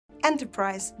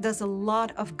Enterprise does a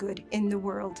lot of good in the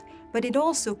world, but it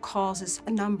also causes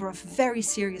a number of very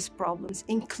serious problems,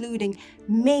 including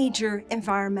major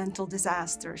environmental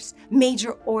disasters,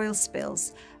 major oil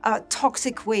spills,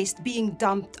 toxic waste being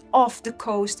dumped off the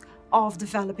coast of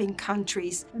developing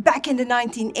countries. Back in the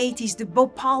 1980s, the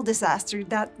Bhopal disaster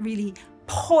that really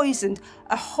poisoned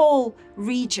a whole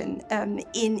region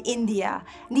in India.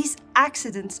 And these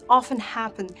accidents often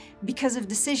happen because of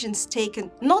decisions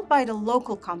taken not by the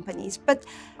local companies, but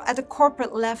at a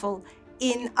corporate level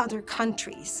in other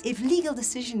countries. If legal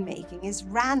decision-making is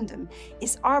random,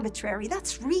 is arbitrary,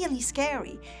 that's really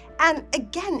scary. And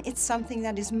again, it's something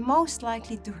that is most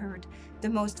likely to hurt the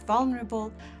most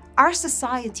vulnerable. Our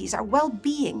societies, our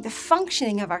well-being, the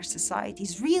functioning of our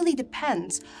societies really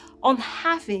depends on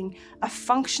having a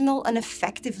functional and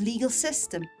effective legal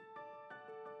system.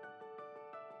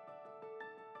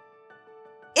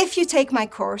 If you take my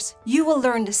course, you will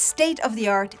learn the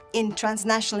state-of-the-art in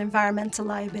transnational environmental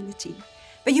liability.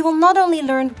 But you will not only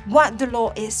learn what the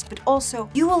law is, but also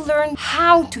you will learn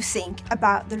how to think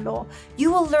about the law.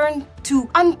 You will learn to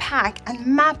unpack and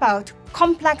map out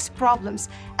complex problems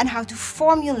and how to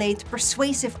formulate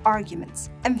persuasive arguments.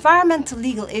 Environmental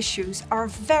legal issues are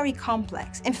very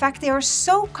complex. In fact, they are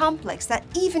so complex that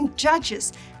even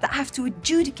judges that have to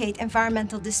adjudicate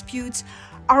environmental disputes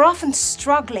are often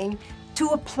struggling to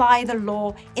apply the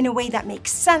law in a way that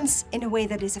makes sense, in a way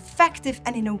that is effective,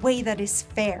 and in a way that is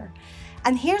fair.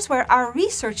 And here's where our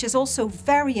research is also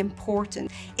very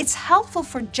important. It's helpful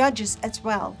for judges as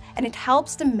well, and it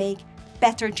helps them make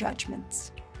better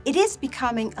judgments. It is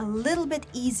becoming a little bit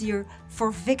easier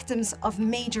for victims of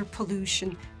major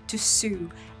pollution to sue,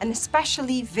 and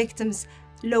especially victims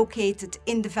located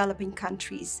in developing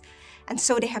countries. And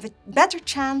so they have a better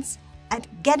chance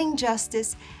at getting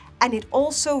justice, and it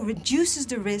also reduces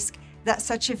the risk that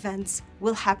such events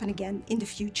will happen again in the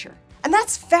future. And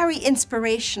that's very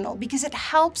inspirational because it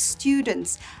helps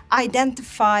students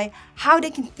identify how they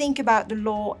can think about the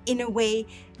law in a way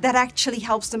that actually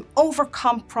helps them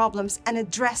overcome problems and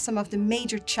address some of the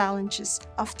major challenges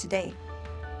of today.